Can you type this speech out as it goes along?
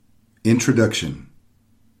Introduction.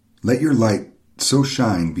 Let your light so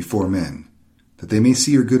shine before men, that they may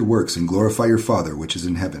see your good works and glorify your Father which is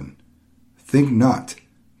in heaven. Think not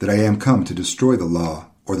that I am come to destroy the law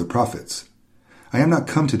or the prophets. I am not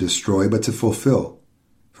come to destroy, but to fulfill.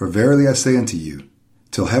 For verily I say unto you,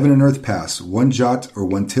 till heaven and earth pass, one jot or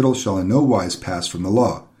one tittle shall in no wise pass from the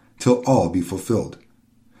law, till all be fulfilled.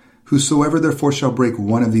 Whosoever therefore shall break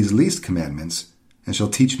one of these least commandments, and shall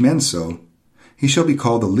teach men so, he shall be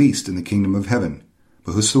called the least in the kingdom of heaven.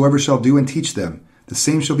 But whosoever shall do and teach them, the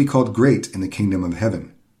same shall be called great in the kingdom of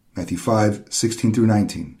heaven. Matthew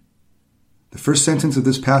 5:16-19. The first sentence of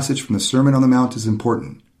this passage from the Sermon on the Mount is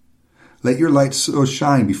important. Let your light so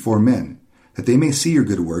shine before men, that they may see your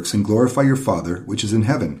good works and glorify your Father which is in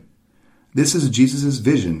heaven. This is Jesus'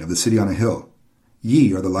 vision of the city on a hill.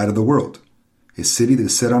 Ye are the light of the world. A city that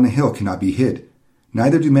is set on a hill cannot be hid.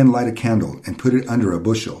 Neither do men light a candle and put it under a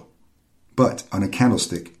bushel, but on a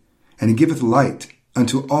candlestick, and it giveth light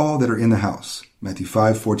unto all that are in the house. Matthew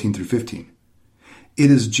 5:14-15. It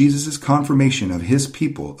is Jesus' confirmation of his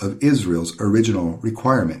people, of Israel's original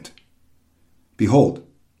requirement. Behold,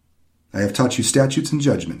 I have taught you statutes and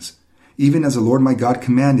judgments, even as the Lord my God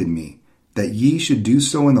commanded me, that ye should do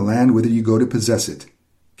so in the land whither you go to possess it.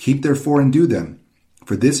 Keep therefore and do them,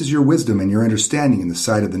 for this is your wisdom and your understanding in the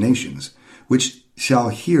sight of the nations, which shall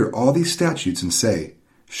hear all these statutes and say,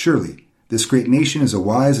 Surely this great nation is a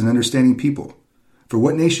wise and understanding people. For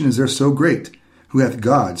what nation is there so great, who hath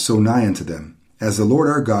God so nigh unto them, as the Lord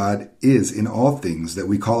our God is in all things that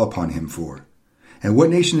we call upon him for? And what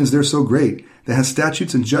nation is there so great, that has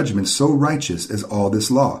statutes and judgments so righteous as all this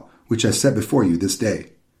law, which I set before you this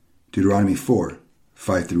day? Deuteronomy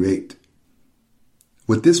 4:5-8.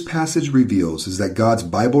 What this passage reveals is that God's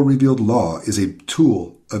Bible-revealed law is a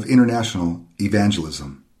tool of international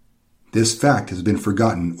evangelism. This fact has been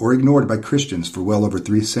forgotten or ignored by Christians for well over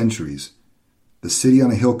 3 centuries. The city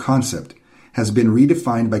on a hill concept has been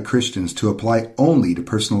redefined by Christians to apply only to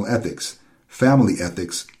personal ethics, family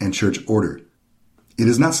ethics, and church order. It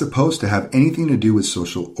is not supposed to have anything to do with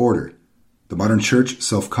social order. The modern church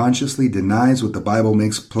self-consciously denies what the Bible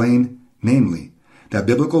makes plain, namely, that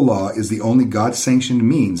biblical law is the only God-sanctioned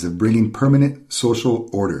means of bringing permanent social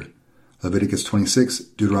order. Leviticus 26,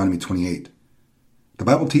 Deuteronomy 28. The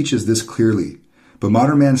Bible teaches this clearly, but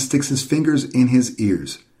modern man sticks his fingers in his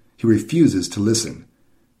ears. He refuses to listen.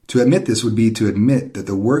 To admit this would be to admit that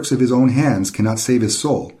the works of his own hands cannot save his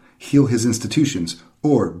soul, heal his institutions,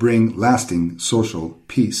 or bring lasting social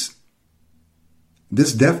peace.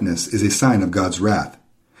 This deafness is a sign of God's wrath.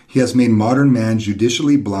 He has made modern man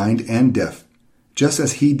judicially blind and deaf, just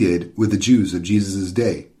as he did with the Jews of Jesus'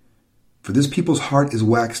 day. For this people's heart is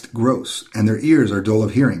waxed gross, and their ears are dull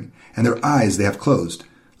of hearing, and their eyes they have closed,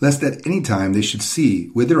 lest at any time they should see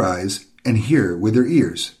with their eyes, and hear with their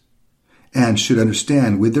ears, and should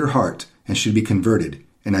understand with their heart, and should be converted,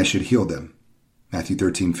 and I should heal them. Matthew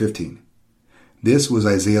 13:15. This was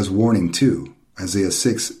Isaiah's warning too, Isaiah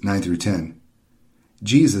 6:9-10.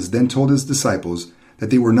 Jesus then told his disciples that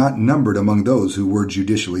they were not numbered among those who were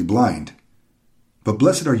judicially blind. But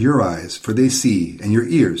blessed are your eyes, for they see, and your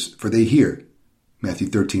ears, for they hear. Matthew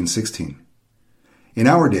 13:16. In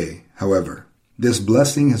our day, however, this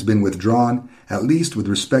blessing has been withdrawn, at least with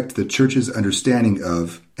respect to the church's understanding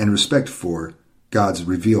of and respect for God's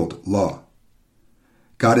revealed law.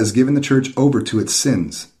 God has given the church over to its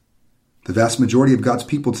sins. The vast majority of God's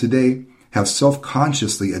people today have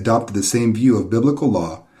self-consciously adopted the same view of biblical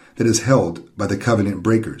law that is held by the covenant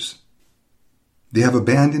breakers. They have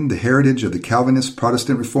abandoned the heritage of the Calvinist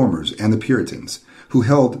Protestant reformers and the Puritans, who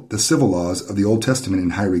held the civil laws of the Old Testament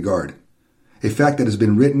in high regard, a fact that has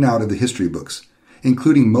been written out of the history books,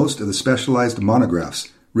 including most of the specialized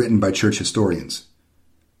monographs written by church historians.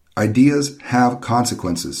 Ideas have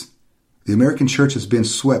consequences. The American church has been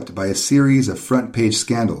swept by a series of front-page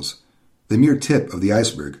scandals, the mere tip of the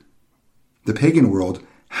iceberg. The pagan world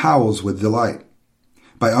howls with delight.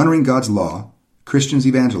 By honoring God's law, Christians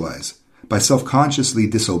evangelize. By self-consciously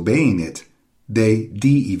disobeying it, they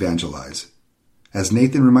de-evangelize. As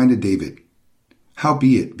Nathan reminded David,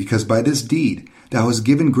 Howbeit, because by this deed thou hast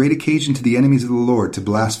given great occasion to the enemies of the Lord to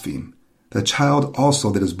blaspheme, the child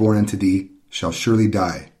also that is born unto thee shall surely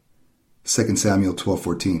die. 2 Samuel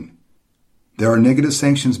 12:14. There are negative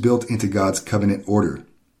sanctions built into God's covenant order.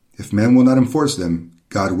 If men will not enforce them,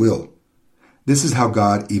 God will. This is how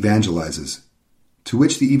God evangelizes. To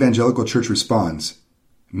which the evangelical church responds,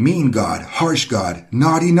 Mean God, harsh God,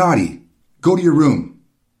 naughty, naughty, go to your room.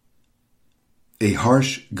 A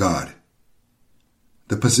harsh God.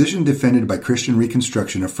 The position defended by Christian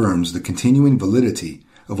Reconstruction affirms the continuing validity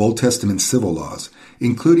of Old Testament civil laws,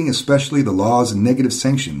 including especially the law's negative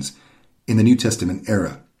sanctions in the New Testament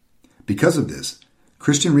era. Because of this,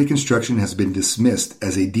 Christian Reconstruction has been dismissed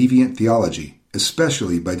as a deviant theology,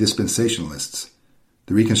 especially by dispensationalists.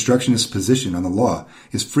 The Reconstructionist position on the law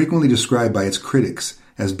is frequently described by its critics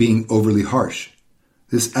as being overly harsh.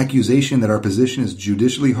 This accusation that our position is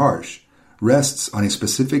judicially harsh rests on a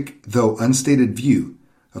specific, though unstated, view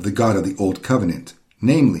of the God of the Old Covenant,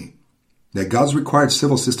 namely, that God's required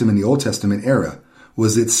civil system in the Old Testament era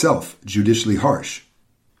was itself judicially harsh.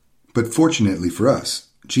 But fortunately for us,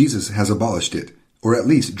 Jesus has abolished it, or at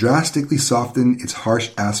least drastically softened its harsh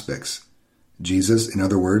aspects. Jesus, in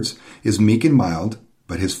other words, is meek and mild,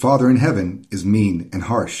 but his Father in heaven is mean and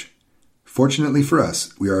harsh. Fortunately for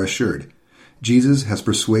us, we are assured, Jesus has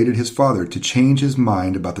persuaded his Father to change his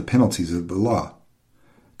mind about the penalties of the law.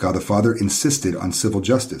 God the Father insisted on civil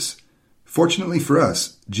justice. Fortunately for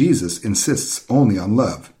us, Jesus insists only on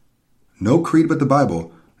love. No creed but the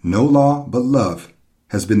Bible, no law but love,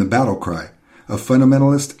 has been the battle cry of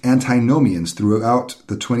fundamentalist antinomians throughout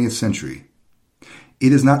the 20th century.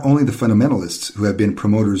 It is not only the fundamentalists who have been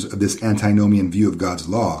promoters of this antinomian view of God's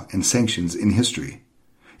law and sanctions in history.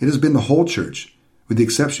 It has been the whole church, with the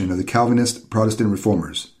exception of the Calvinist Protestant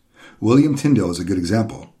reformers. William Tyndale is a good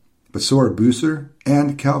example, but so are Bucer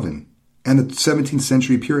and Calvin, and the 17th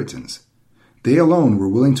century Puritans. They alone were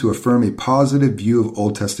willing to affirm a positive view of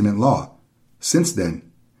Old Testament law. Since then,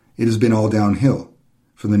 it has been all downhill.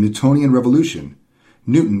 From the Newtonian Revolution,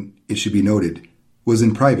 Newton, it should be noted, was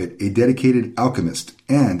in private a dedicated alchemist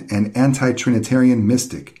and an anti-Trinitarian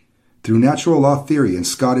mystic. Through natural law theory and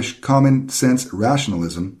Scottish common sense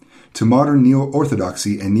rationalism to modern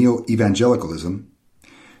neo-orthodoxy and neo-evangelicalism,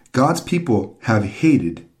 God's people have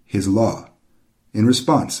hated his law. In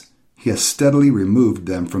response, he has steadily removed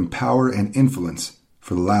them from power and influence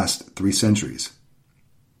for the last 3 centuries.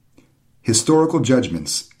 Historical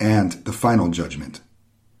judgments and the final judgment.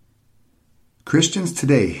 Christians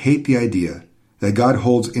today hate the idea that God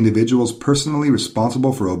holds individuals personally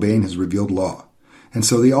responsible for obeying his revealed law, and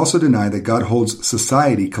so they also deny that God holds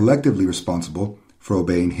society collectively responsible for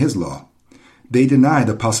obeying his law. They deny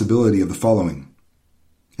the possibility of the following.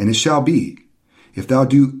 And it shall be, if thou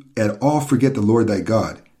do at all forget the Lord thy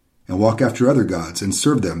God, and walk after other gods, and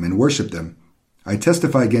serve them, and worship them, I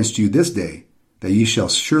testify against you this day, that ye shall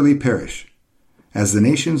surely perish. As the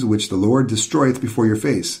nations which the Lord destroyeth before your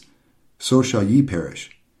face, so shall ye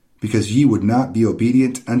perish, because ye would not be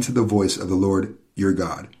obedient unto the voice of the Lord your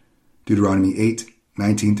God. Deuteronomy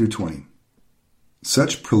 8:19-20.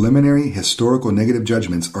 Such preliminary historical negative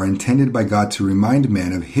judgments are intended by God to remind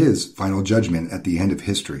man of his final judgment at the end of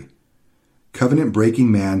history.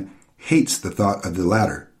 Covenant-breaking man hates the thought of the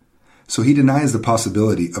latter, so he denies the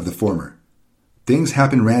possibility of the former. Things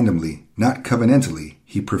happen randomly, not covenantally,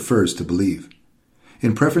 he prefers to believe.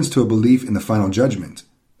 In preference to a belief in the final judgment,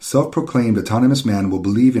 self-proclaimed autonomous man will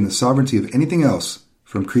believe in the sovereignty of anything else,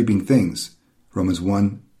 from creeping things, Romans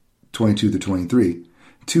 1:22-23,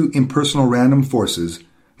 to impersonal random forces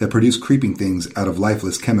that produce creeping things out of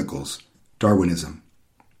lifeless chemicals, Darwinism.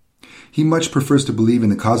 He much prefers to believe in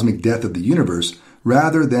the cosmic death of the universe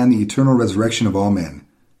rather than the eternal resurrection of all men,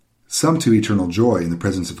 some to eternal joy in the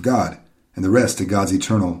presence of God, and the rest to God's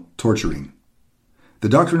eternal torturing. The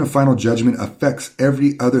doctrine of final judgment affects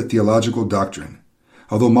every other theological doctrine.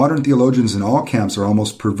 Although modern theologians in all camps are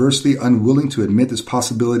almost perversely unwilling to admit this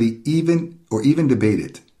possibility even debate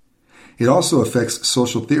it. It also affects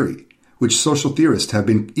social theory, which social theorists have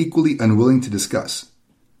been equally unwilling to discuss.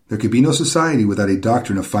 There could be no society without a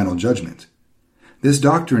doctrine of final judgment. This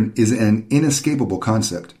doctrine is an inescapable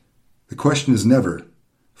concept. The question is never,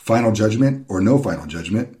 final judgment or no final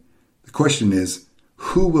judgment. The question is,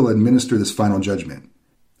 who will administer this final judgment?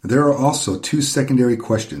 There are also 2 secondary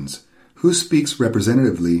questions. Who speaks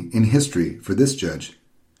representatively in history for this judge?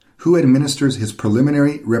 Who administers his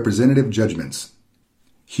preliminary representative judgments?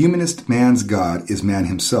 Humanist man's God is man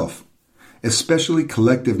himself, especially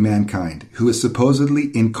collective mankind, who is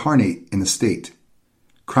supposedly incarnate in the state.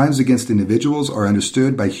 Crimes against individuals are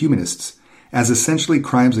understood by humanists as essentially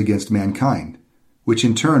crimes against mankind, which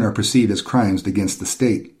in turn are perceived as crimes against the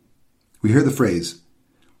state. We hear the phrase,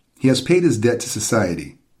 he has paid his debt to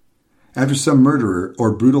society, after some murderer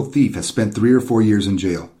or brutal thief has spent 3 or 4 years in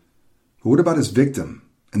jail. But what about his victim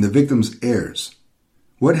and the victim's heirs?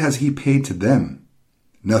 What has he paid to them?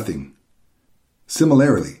 Nothing.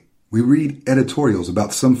 Similarly, we read editorials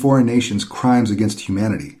about some foreign nations' crimes against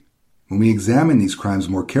humanity. When we examine these crimes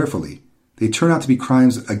more carefully, they turn out to be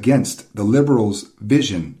crimes against the liberals'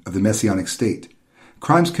 vision of the messianic state.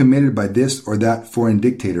 Crimes committed by this or that foreign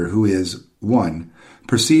dictator who is, 1,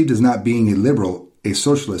 perceived as not being a liberal, a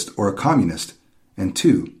socialist, or a communist, and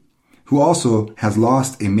 2, who also has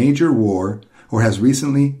lost a major war or has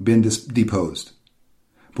recently been deposed.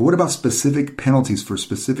 But what about specific penalties for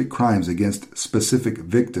specific crimes against specific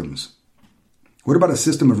victims? What about a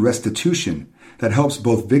system of restitution that helps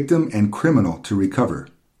both victim and criminal to recover?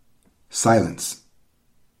 Silence.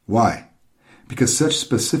 Why? Because such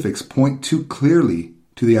specifics point too clearly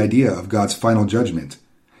to the idea of God's final judgment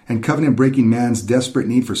and covenant-breaking man's desperate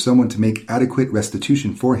need for someone to make adequate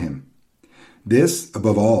restitution for him. This,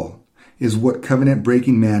 above all, is what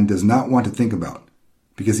covenant-breaking man does not want to think about,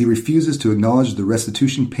 because he refuses to acknowledge the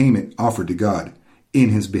restitution payment offered to God in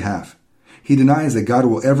his behalf. He denies that God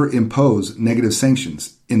will ever impose negative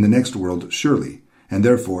sanctions in the next world, surely, and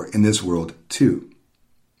therefore in this world too.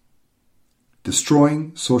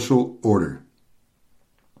 Destroying social order.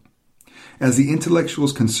 As the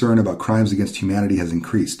intellectuals' concern about crimes against humanity has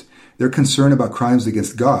increased, their concern about crimes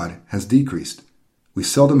against God has decreased. We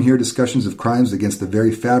seldom hear discussions of crimes against the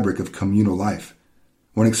very fabric of communal life.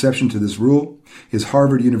 One exception to this rule is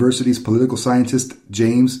Harvard University's political scientist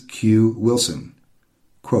James Q. Wilson.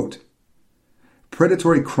 Quote,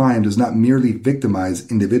 "Predatory crime does not merely victimize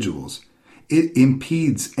individuals. It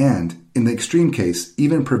impedes and, in the extreme case,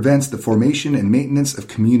 even prevents the formation and maintenance of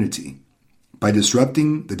community. By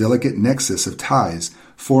disrupting the delicate nexus of ties,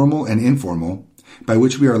 formal and informal, by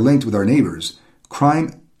which we are linked with our neighbors,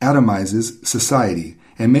 crime atomizes society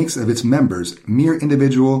and makes of its members mere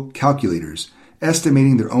individual calculators,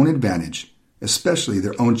 estimating their own advantage, especially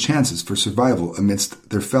their own chances for survival amidst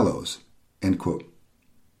their fellows." End quote.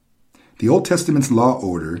 The Old Testament's law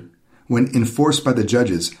order, when enforced by the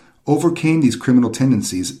judges, overcame these criminal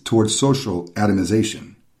tendencies towards social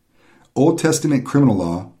atomization. Old Testament criminal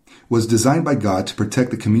law was designed by God to protect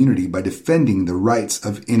the community by defending the rights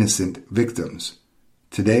of innocent victims.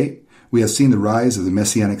 Today, we have seen the rise of the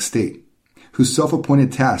Messianic state, whose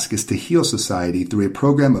self-appointed task is to heal society through a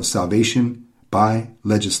program of salvation by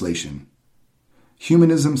legislation.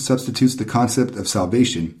 Humanism substitutes the concept of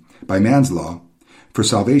salvation by man's law for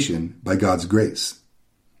salvation by God's grace.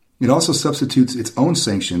 It also substitutes its own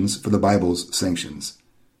sanctions for the Bible's sanctions.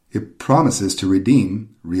 It promises to redeem,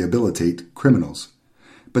 rehabilitate criminals,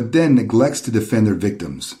 but then neglects to defend their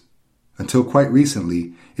victims. Until quite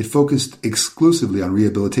recently, it focused exclusively on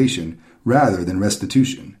rehabilitation rather than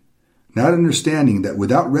restitution, not understanding that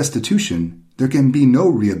without restitution, there can be no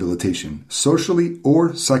rehabilitation, socially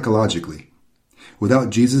or psychologically.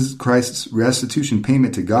 Without Jesus Christ's restitution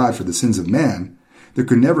payment to God for the sins of man, there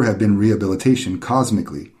could never have been rehabilitation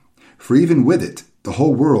cosmically, for even with it, the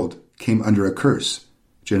whole world came under a curse.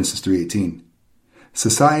 Genesis 3:18.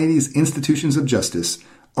 Society's institutions of justice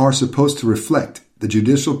are supposed to reflect the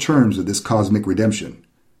judicial terms of this cosmic redemption.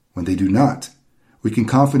 When they do not, we can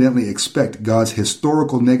confidently expect God's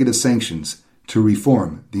historical negative sanctions to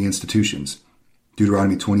reform the institutions.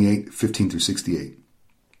 Deuteronomy 28:15-68.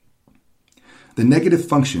 The negative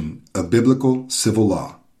function of biblical civil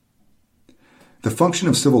law. The function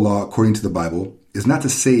of civil law, according to the Bible, is not to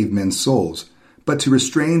save men's souls, but to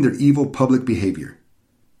restrain their evil public behavior.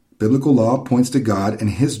 Biblical law points to God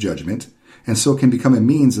and His judgment, and so can become a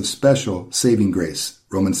means of special saving grace,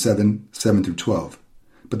 Romans 7:7-12.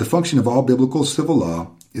 But the function of all biblical civil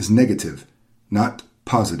law is negative, not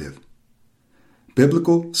positive.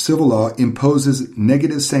 Biblical civil law imposes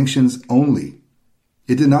negative sanctions only.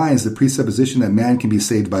 It denies the presupposition that man can be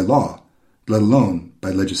saved by law, let alone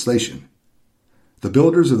by legislation. The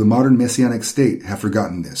builders of the modern messianic state have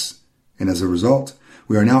forgotten this, and as a result,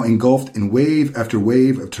 we are now engulfed in wave after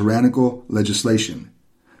wave of tyrannical legislation,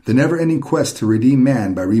 the never-ending quest to redeem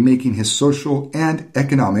man by remaking his social and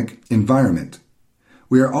economic environment.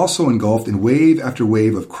 We are also engulfed in wave after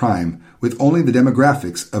wave of crime, with only the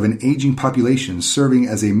demographics of an aging population serving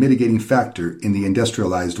as a mitigating factor in the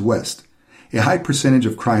industrialized West. A high percentage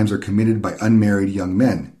of crimes are committed by unmarried young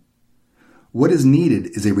men. What is needed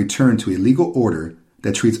is a return to a legal order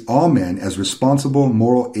that treats all men as responsible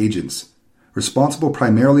moral agents, responsible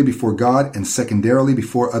primarily before God and secondarily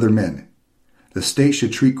before other men. The state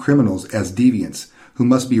should treat criminals as deviants who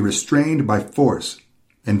must be restrained by force,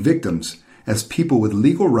 and victims as people with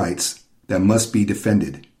legal rights that must be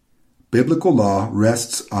defended. Biblical law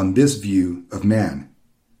rests on this view of man.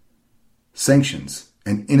 Sanctions,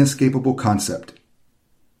 an inescapable concept.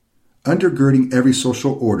 Undergirding every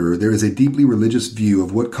social order, there is a deeply religious view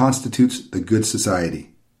of what constitutes the good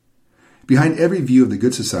society. Behind every view of the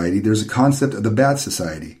good society, there is a concept of the bad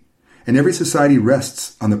society, and every society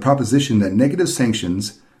rests on the proposition that negative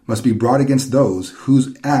sanctions must be brought against those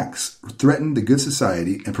whose acts threaten the good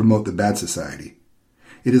society and promote the bad society.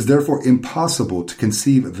 It is therefore impossible to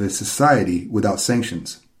conceive of a society without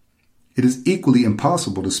sanctions. It is equally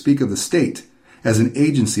impossible to speak of the state as an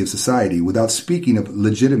agency of society without speaking of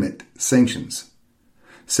legitimate sanctions.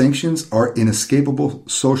 Sanctions are inescapable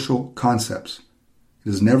social concepts. It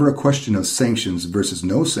is never a question of sanctions versus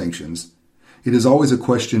no sanctions. It is always a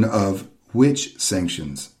question of which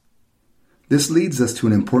sanctions. This leads us to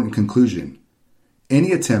an important conclusion.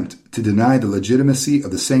 Any attempt to deny the legitimacy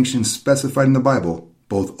of the sanctions specified in the Bible,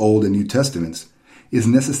 both Old and New Testaments, is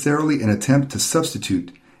necessarily an attempt to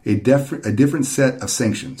substitute a different set of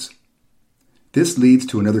sanctions. This leads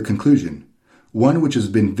to another conclusion, one which has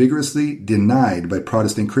been vigorously denied by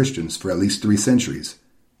Protestant Christians for at least 3 centuries,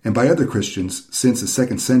 and by other Christians since the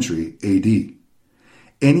 2nd century AD.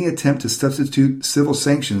 Any attempt to substitute civil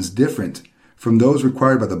sanctions different from those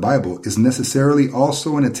required by the Bible is necessarily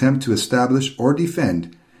also an attempt to establish or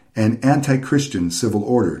defend an anti-Christian civil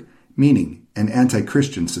order, meaning an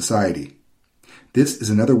anti-Christian society. This is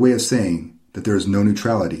another way of saying that there is no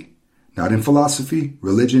neutrality, not in philosophy,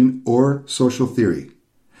 religion, or social theory.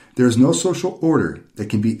 There is no social order that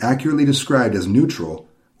can be accurately described as neutral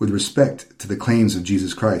with respect to the claims of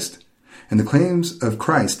Jesus Christ. And the claims of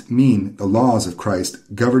Christ mean the laws of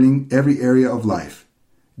Christ governing every area of life.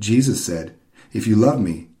 Jesus said, "If you love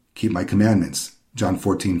me, keep my commandments." John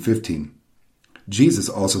 14:15. Jesus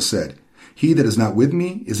also said, "He that is not with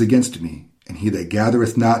me is against me, and he that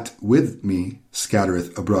gathereth not with me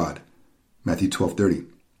scattereth abroad." Matthew 12:30.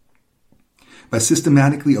 By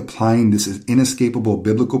systematically applying this inescapable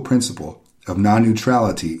biblical principle of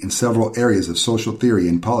non-neutrality in several areas of social theory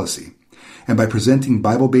and policy, and by presenting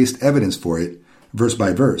Bible-based evidence for it, verse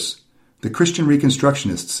by verse, the Christian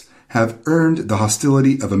Reconstructionists have earned the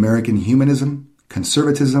hostility of American humanism,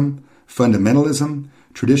 conservatism, fundamentalism,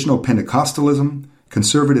 traditional Pentecostalism,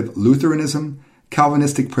 conservative Lutheranism,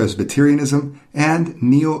 Calvinistic Presbyterianism, and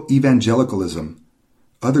neo-evangelicalism.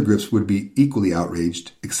 Other groups would be equally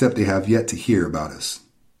outraged, except they have yet to hear about us.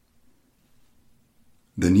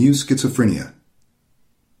 The New Schizophrenia.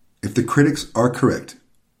 If the critics are correct,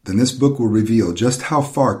 then this book will reveal just how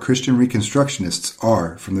far Christian Reconstructionists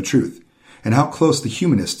are from the truth, and how close the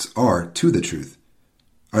humanists are to the truth.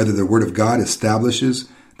 Either the Word of God establishes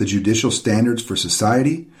the judicial standards for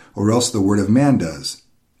society, or else the Word of man does.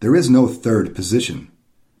 There is no third position.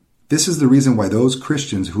 This is the reason why those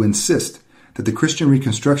Christians who insist that the Christian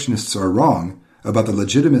Reconstructionists are wrong about the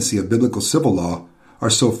legitimacy of biblical civil law are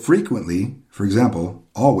so frequently, for example,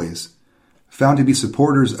 always, found to be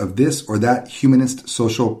supporters of this or that humanist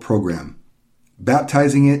social program,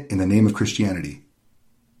 baptizing it in the name of Christianity.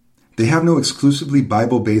 They have no exclusively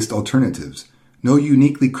Bible-based alternatives, no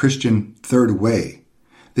uniquely Christian third way.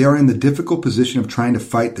 They are in the difficult position of trying to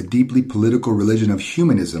fight the deeply political religion of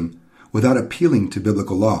humanism without appealing to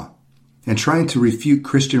biblical law, and trying to refute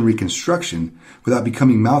Christian Reconstruction without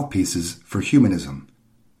becoming mouthpieces for humanism.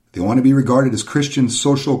 They want to be regarded as Christian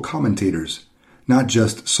social commentators, not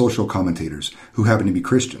just social commentators who happen to be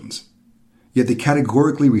Christians. Yet they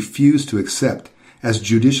categorically refuse to accept as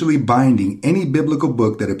judicially binding any biblical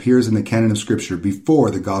book that appears in the canon of Scripture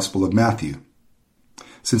before the Gospel of Matthew.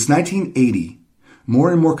 Since 1980,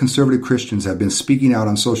 more and more conservative Christians have been speaking out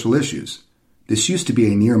on social issues. This used to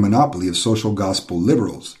be a near monopoly of social gospel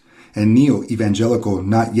liberals and neo-evangelical,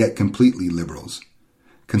 not yet completely liberals.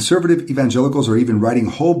 Conservative evangelicals are even writing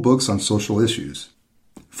whole books on social issues.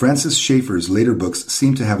 Francis Schaeffer's later books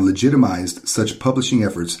seem to have legitimized such publishing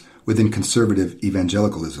efforts within conservative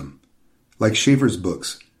evangelicalism. Like Schaeffer's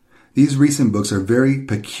books, these recent books are very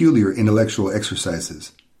peculiar intellectual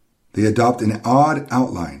exercises. They adopt an odd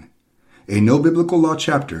outline, a no biblical law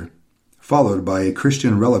chapter, followed by a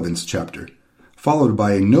Christian relevance chapter, followed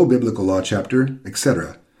by a no biblical law chapter,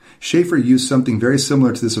 etc. Schaeffer used something very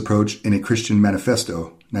similar to this approach in A Christian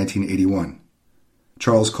Manifesto, 1981.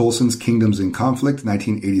 Charles Colson's Kingdoms in Conflict,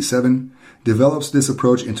 1987, develops this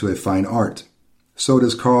approach into a fine art. So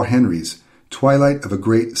does Carl Henry's Twilight of a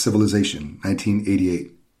Great Civilization,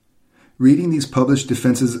 1988. Reading these published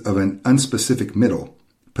defenses of an unspecific middle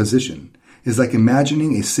position is like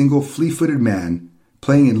imagining a single flea-footed man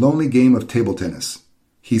playing a lonely game of table tennis.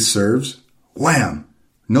 He serves, wham!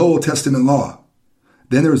 No Old Testament law.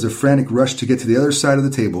 Then there is a frantic rush to get to the other side of the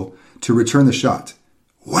table to return the shot.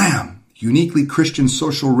 Wham! Uniquely Christian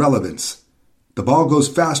social relevance. The ball goes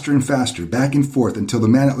faster and faster, back and forth, until the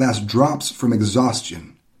man at last drops from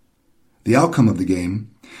exhaustion. The outcome of the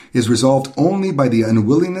game is resolved only by the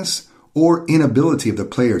unwillingness or inability of the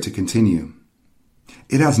player to continue.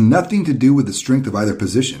 It has nothing to do with the strength of either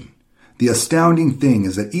position. The astounding thing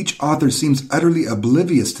is that each author seems utterly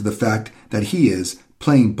oblivious to the fact that he is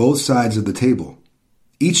playing both sides of the table.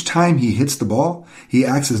 Each time he hits the ball, he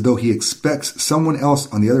acts as though he expects someone else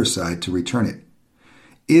on the other side to return it.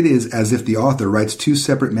 It is as if the author writes two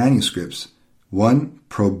separate manuscripts, one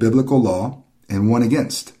pro-biblical law and one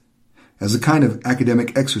against, as a kind of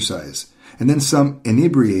academic exercise, and then some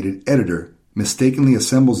inebriated editor mistakenly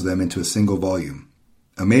assembles them into a single volume.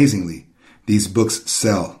 Amazingly, these books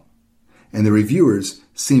sell, and the reviewers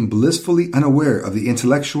seem blissfully unaware of the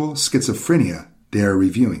intellectual schizophrenia they are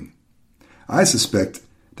reviewing. I suspect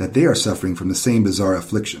that they are suffering from the same bizarre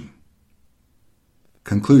affliction.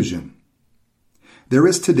 Conclusion. There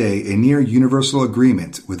is today a near universal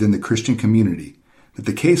agreement within the Christian community that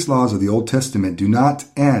the case laws of the Old Testament do not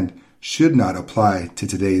and should not apply to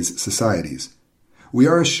today's societies. We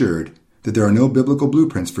are assured that there are no biblical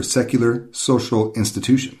blueprints for secular social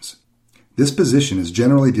institutions. This position is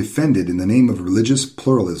generally defended in the name of religious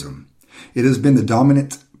pluralism. It has been the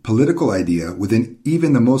dominant political idea within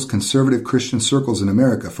even the most conservative Christian circles in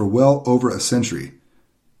America for well over a century.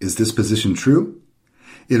 Is this position true?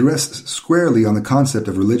 It rests squarely on the concept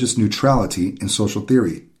of religious neutrality in social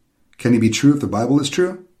theory. Can it be true if the Bible is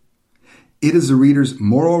true? It is the reader's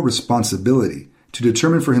moral responsibility to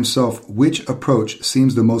determine for himself which approach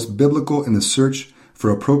seems the most biblical in the search for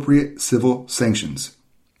appropriate civil sanctions.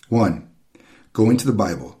 1. Going to the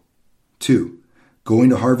Bible. 2. Going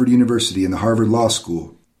to Harvard University and the Harvard Law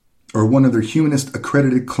School, or one of their humanist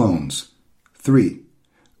accredited clones. 3.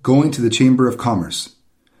 Going to the Chamber of Commerce.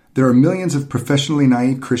 There are millions of professionally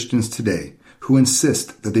naive Christians today who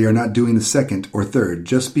insist that they are not doing the second or third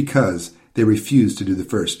just because they refuse to do the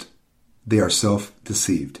first. They are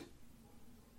self-deceived.